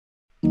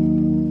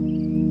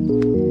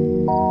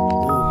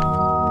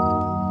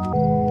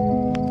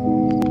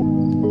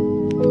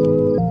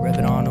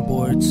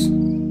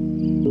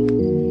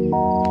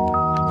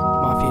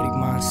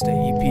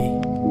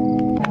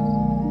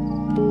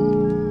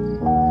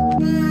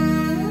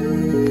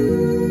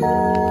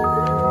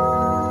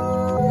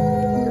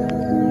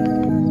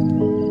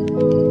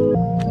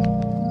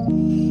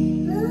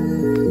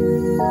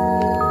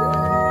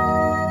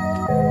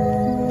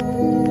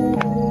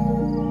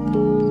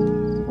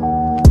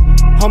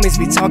Homies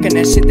be talking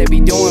that shit they be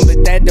doing,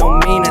 but that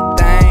don't mean a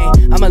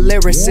thing. I'm a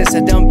lyricist,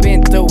 I done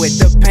been through it.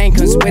 The pain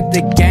comes with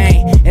the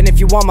game. And if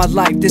you want my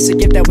life, this a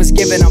gift that was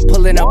given. I'm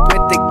pulling up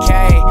with the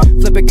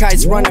K. Flipping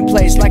kites, running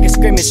plays like a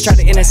scrimmage. Try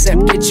to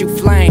intercept, get you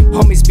flame.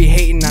 Homies be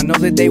hating, I know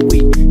that they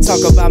weak.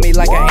 Talk about me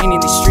like I ain't in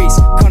the streets.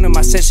 Come to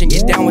my session,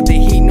 get down with the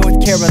heat.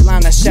 North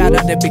Carolina, shout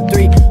out to Big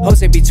 3.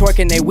 Jose be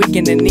twerking, they weak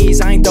in the knees.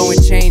 I ain't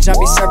throwing change, I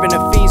be serving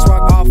the fiends.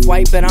 Rock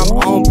off-white, but I'm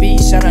on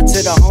beat. Shout out to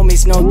the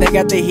homies, know they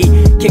got the heat.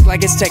 Kick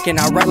like it's Tekken,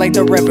 I ride like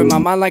the Reverend. My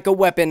mind like a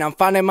weapon, I'm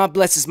finding my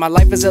blessings. My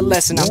life is a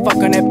lesson, I fuck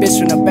on that bitch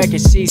from the back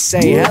and she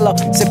say hello.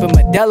 Sipping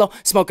Modelo,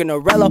 smoking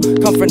Orello.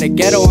 Come from the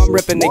ghetto, I'm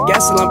ripping the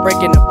gas till I'm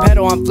breaking the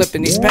pedal. I'm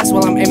flipping these pads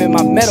while I'm aiming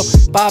my metal.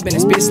 Bobbing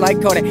this bitch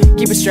like Kodak.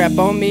 Keep a strap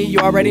on me, you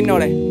already know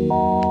that.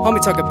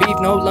 Homie talking beef,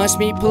 no lunch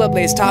meat. Pull up,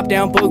 lay his top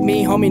down, book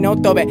me. Homie, no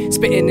throwback.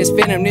 Spitting this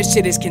venom, this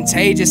shit is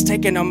contagious.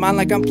 Taking on mine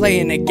like I'm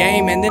playing the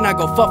game. And then I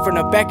go fuck from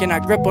the back and I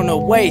grip on the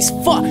waist.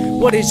 Fuck,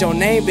 what is your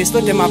name, bitch?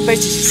 Looked at my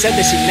face and she said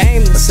that she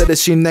nameless. I said that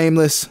she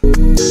nameless.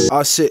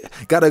 Oh shit,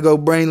 gotta go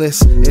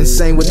brainless.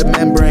 Insane with the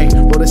membrane.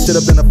 Roll this shit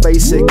up in her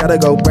face, it gotta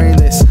go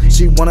brainless.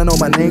 She wanna know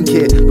my name,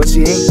 kid, but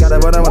she ain't gotta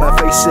run when I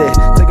face it.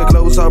 Take her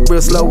clothes off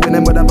real slow, and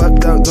then when I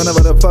fucked up, gonna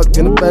run the fuck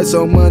in the bed.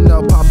 So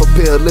I'll pop a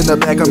pill in the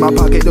back of my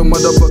pocket. The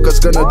motherfuckers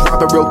gonna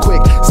drop it real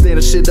quick. Stand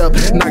the shit up,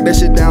 knock that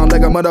shit down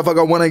like a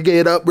motherfucker wanna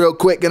get up real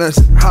quick. And it's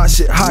hot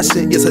shit,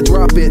 yes I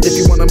drop it. If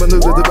you wanna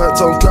maneuver the butt,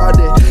 so got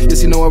it.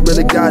 Yes, you know I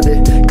really got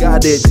it.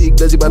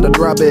 Dglizzy about to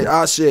drop it,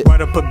 ah shit.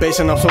 Right up a bass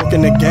and I'm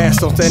smoking the gas.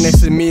 Don't stand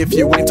next to me if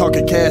you ain't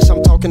talking cash.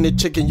 I'm talking the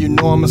chicken, you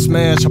know I'm a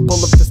smash. I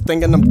pull up this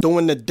thing and I'm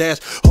doing the dash.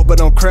 Hope I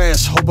don't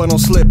crash, hope I don't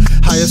slip.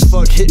 High as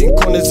fuck, hitting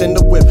corners in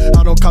the whip.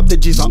 I don't cop the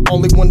G's, I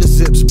only want the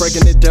zips.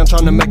 Breaking it down,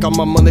 trying to make all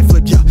my money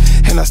flip, yeah.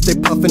 And I stay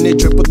puffing it,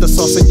 drip with the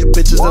sauce and your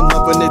bitches are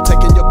loving it.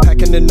 Taking your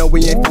pack and they know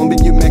we ain't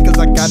filming you, man, cause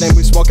I got it.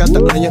 We smoke out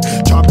the onion,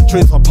 chopping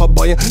trees like pop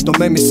boyin'. Don't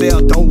make me say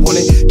I don't want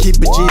it. Keep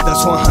it G,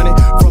 that's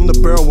 100. From the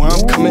barrel where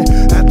I'm coming.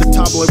 At the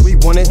top where we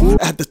want it.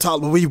 At the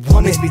top where we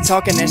want it. Homies be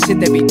talking that shit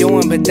they be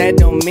doing, but that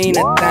don't mean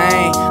a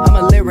thing. I'm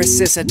a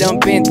lyricist, I done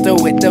been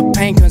through it. The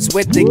pain comes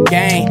with the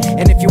game.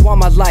 And if you want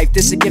my life,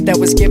 this a gift that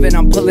was given.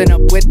 I'm pulling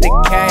up with the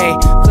K.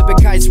 Flipping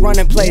kites,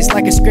 running plays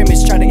like a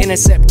scrimmage. Try to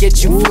intercept,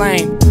 get you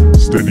flame.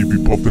 Steady be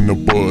puffin' the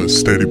buzz,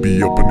 steady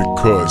be up in the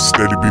cut,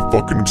 steady be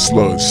fucking them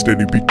sluts,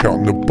 steady be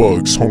counting the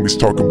bugs. Homies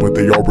talking but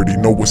they already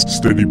know what's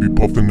steady be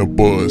puffin' the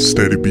buzz,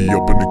 steady be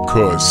up in the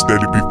cut,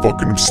 steady be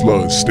fucking them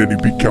sluts, steady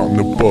be counting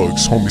the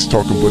bugs. Homies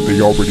talking but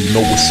they already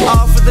know what's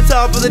up. Off at the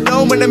top of the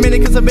dome in a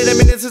minute, cause I've been a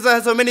minute since I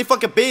had so many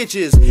fucking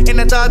bitches. And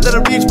I thought that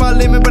I reached my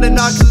limit, but I'm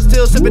not, cause I'm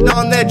still sipping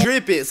on that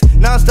drip is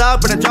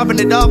non-stop, but I'm dropping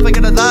it off. I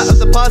got a lot of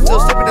the pot, still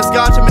sipping the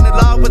scotch. I'm in the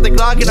lot with the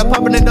Glock and I'm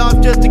popping it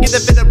off just to get the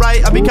fit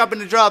right. I be copping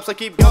the drops, I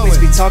keep going.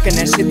 Homies be talking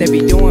that shit they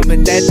be doing,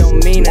 but that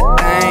don't mean a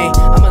thing.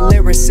 I'm a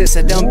lyricist,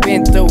 I done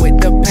been through it.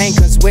 The pain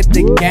comes with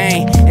the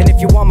game. And if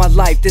you want my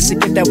life, this a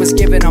gift that was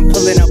given. I'm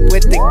pulling up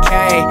with the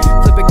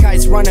K. Flipping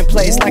kites, running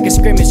plays like a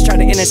scrimmage. Try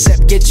to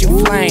intercept, get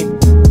you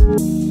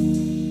flame.